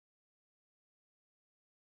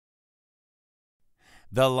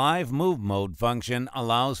The Live Move Mode function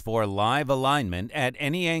allows for live alignment at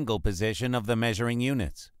any angle position of the measuring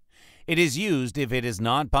units. It is used if it is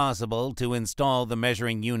not possible to install the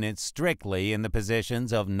measuring units strictly in the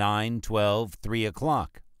positions of 9, 12, 3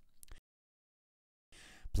 o'clock.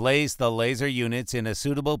 Place the laser units in a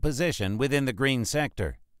suitable position within the green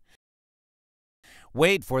sector.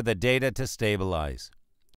 Wait for the data to stabilize.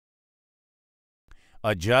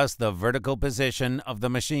 Adjust the vertical position of the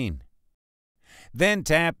machine. Then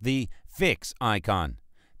tap the Fix icon.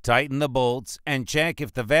 Tighten the bolts and check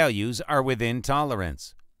if the values are within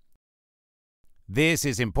tolerance. This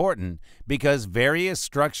is important because various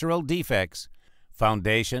structural defects,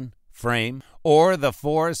 foundation, frame, or the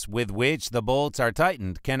force with which the bolts are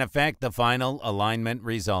tightened can affect the final alignment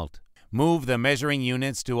result. Move the measuring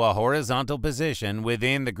units to a horizontal position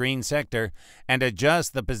within the green sector and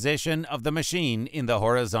adjust the position of the machine in the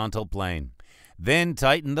horizontal plane. Then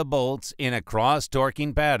tighten the bolts in a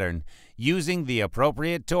cross-torquing pattern using the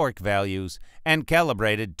appropriate torque values and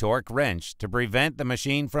calibrated torque wrench to prevent the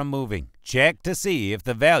machine from moving. Check to see if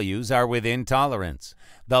the values are within tolerance.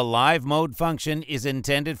 The Live Mode function is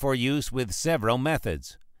intended for use with several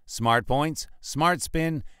methods: Smart Points, Smart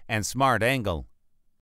Spin, and Smart Angle.